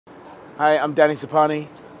Hi, I'm Danny Sapani.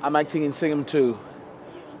 I'm acting in Singam too.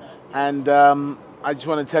 And I just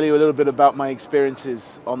want to tell you a little bit about my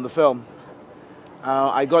experiences on the film.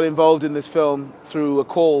 I got involved in this film through a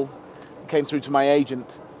call that came through to my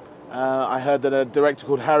agent. I heard that a director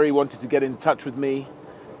called Harry wanted to get in touch with me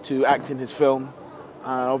to act in his film.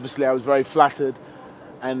 Obviously, I was very flattered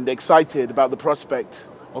and excited about the prospect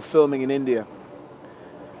of filming in India.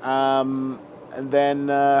 And then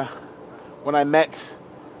when I met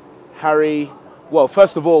Harry, well,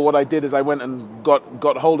 first of all, what I did is I went and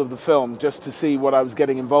got hold of the film just to see what I was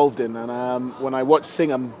getting involved in. And when I watched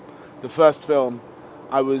Singam, the first film,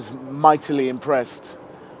 I was mightily impressed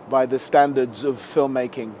by the standards of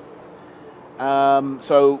filmmaking.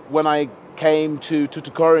 So when I came to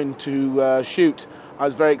Tuticorin to shoot, I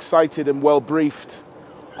was very excited and well briefed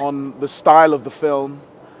on the style of the film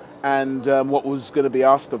and what was going to be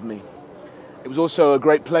asked of me. It was also a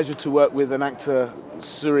great pleasure to work with an actor,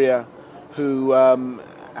 Suriya, who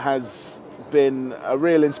has been a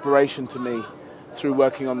real inspiration to me through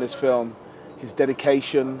working on this film. His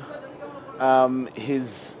dedication,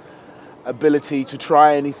 his ability to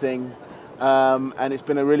try anything, and it's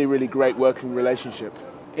been a really, really great working relationship.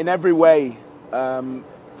 In every way,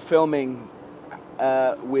 filming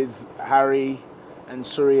with Harry and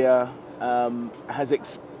Suriya has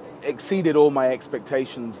exceeded all my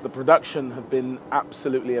expectations. The production have been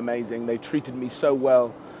absolutely amazing. They've treated me so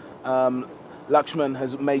well. Lakshman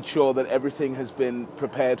has made sure that everything has been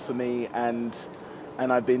prepared for me, and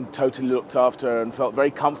I've been totally looked after and felt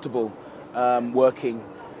very comfortable working.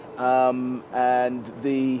 And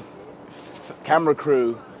the camera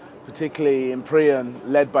crew, particularly in Priyan,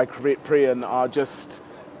 led by Priyan, are just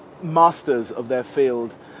masters of their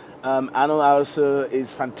field. Anil Arasa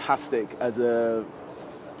is fantastic as a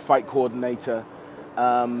fight coordinator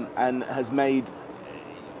and has made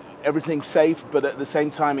everything safe, but at the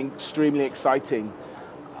same time extremely exciting.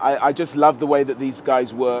 I just love the way that these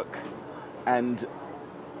guys work and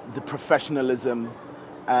the professionalism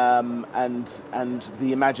and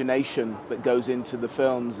the imagination that goes into the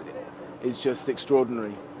films is just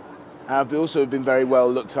extraordinary. I've also been very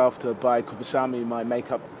well looked after by Kupasamy, my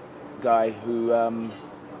makeup guy, who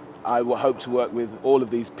I will hope to work with all of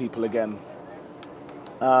these people again.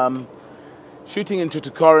 Shooting in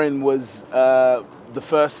Tuticorin was the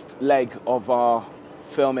first leg of our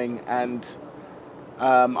filming, and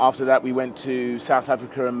after that we went to South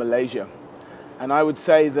Africa and Malaysia. And I would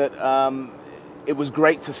say that it was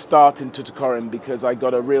great to start in Tuticorin because I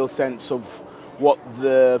got a real sense of what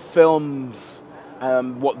the films,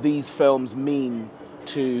 what these films mean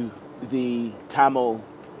to the Tamil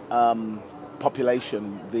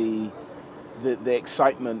population, the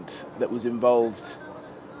excitement that was involved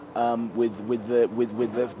with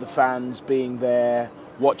the fans being there,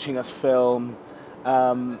 watching us film,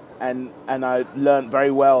 and I learned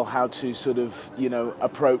very well how to sort of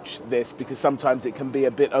approach this, because sometimes it can be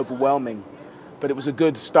a bit overwhelming, but it was a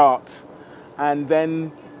good start. And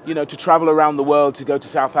then to travel around the world, to go to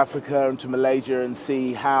South Africa and to Malaysia and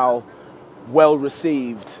see how well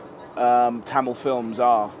received Tamil films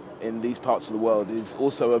are in these parts of the world is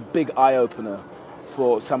also a big eye-opener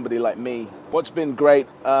for somebody like me. What's been great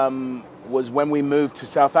was when we moved to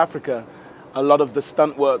South Africa, a lot of the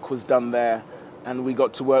stunt work was done there, and we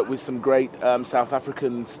got to work with some great South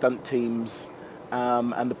African stunt teams,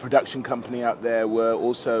 and the production company out there were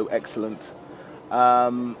also excellent.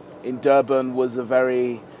 In Durban was a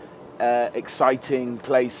very exciting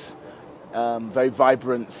place, very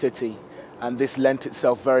vibrant city. And this lent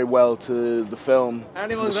itself very well to the film,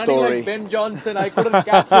 and he was the running story. Like Ben Johnson. I couldn't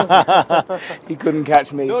catch him. He couldn't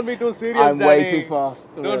catch me. Don't be too serious, I'm Danny. way too fast.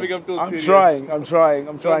 Don't become too serious. I'm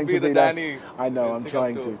trying to be nice. Danny. I know, I'm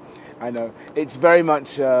trying to. I know. It's very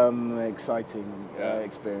much an exciting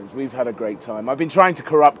experience. We've had a great time. I've been trying to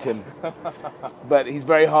corrupt him, but he's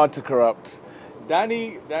very hard to corrupt.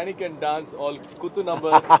 Danny can dance all Kuthu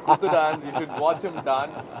numbers, Kuthu dance. You should watch him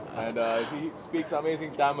dance, and he speaks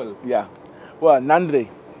amazing Tamil. Yeah. Well, Nandri.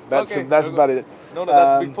 That's about it. No,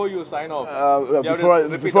 that's before you sign off.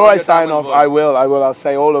 Before I sign off, I will. I'll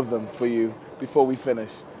say all of them for you before we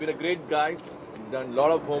finish. Been a great guy. He's done a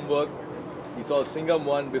lot of homework. He saw Singam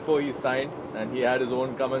 1 before he signed, and he had his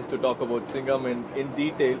own comments to talk about Singam in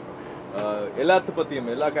detail. Ella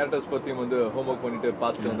characters pathiyum homework pannittu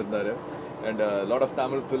paathu vandirundharu. And a lot of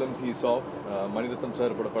Tamil films he saw. Maniratham sir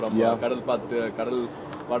poda padam, Kadal paathu, Kadal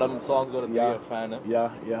padam songs or a fan. Yeah.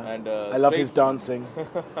 And I love his dancing.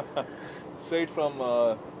 Straight from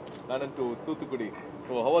London to Thoothukudi.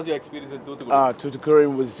 So how was your experience in Toothukudi?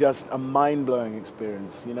 Tuticorin was just a mind-blowing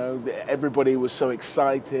experience. You know, everybody was so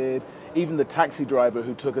excited. Even the taxi driver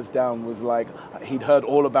who took us down was like, he'd heard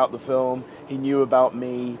all about the film. He knew about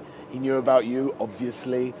me. He knew about you,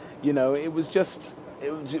 obviously. You know, it was just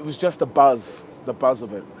a buzz. The buzz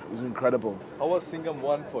of it. It was incredible. How was Singam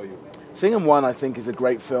 1 for you? Singam 1, I think, is a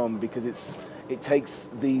great film because it takes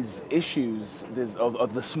these issues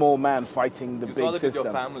of the small man fighting the you big saw that system.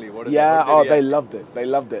 with your family. They loved it. They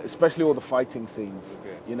loved it, especially all the fighting scenes.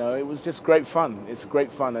 Okay. You know, it was just great fun. It's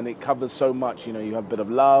great fun, and it covers so much. You know, you have a bit of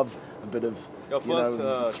love, a bit of Your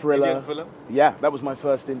first thriller. Indian film? Yeah, that was my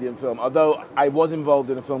first Indian film. Although I was involved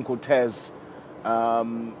in a film called Tez,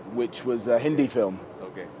 which was a Hindi film.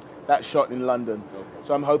 Okay. That shot in London. Okay.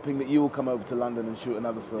 So I'm hoping that you will come over to London and shoot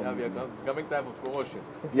another film. Yeah, we are coming time for promotion.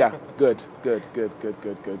 Yeah, good.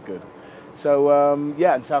 So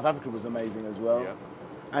yeah, and South Africa was amazing as well. Yeah.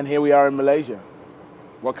 And here we are in Malaysia.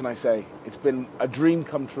 What can I say? It's been a dream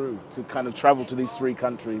come true to kind of travel to these 3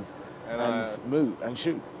 countries and move and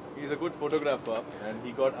shoot. He's a good photographer and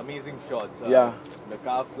he got amazing shots. Yeah. The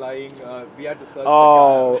car flying, we had to search the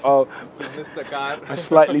Oh, car. He missed the car. I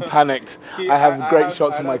slightly panicked. I have great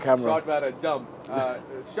shots on my camera. Shot where I jump.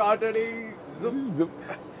 Shot and he zoom.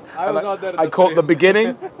 I was not there. I caught the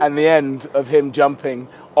beginning and the end of him jumping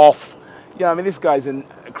off. Yeah, I mean, this guy's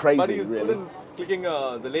crazy, but he's really. good in clicking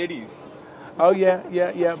the ladies. Oh yeah.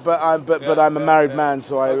 But I'm a married man,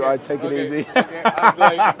 so I take it easy. Okay, I'm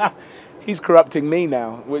going. He's corrupting me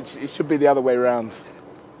now, which it should be the other way around.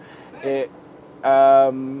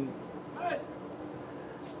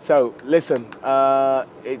 So listen,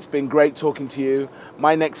 it's been great talking to you.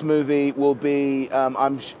 My next movie will be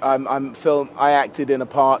I acted in a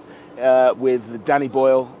part with Danny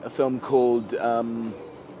Boyle, a film called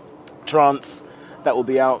Trance, that will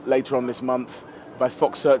be out later on this month by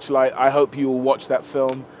Fox Searchlight. I hope you will watch that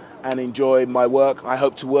film and enjoy my work. I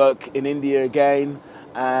hope to work in India again,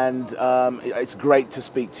 and it's great to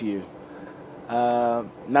speak to you.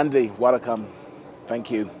 Nandi, welcome.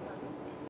 Thank you.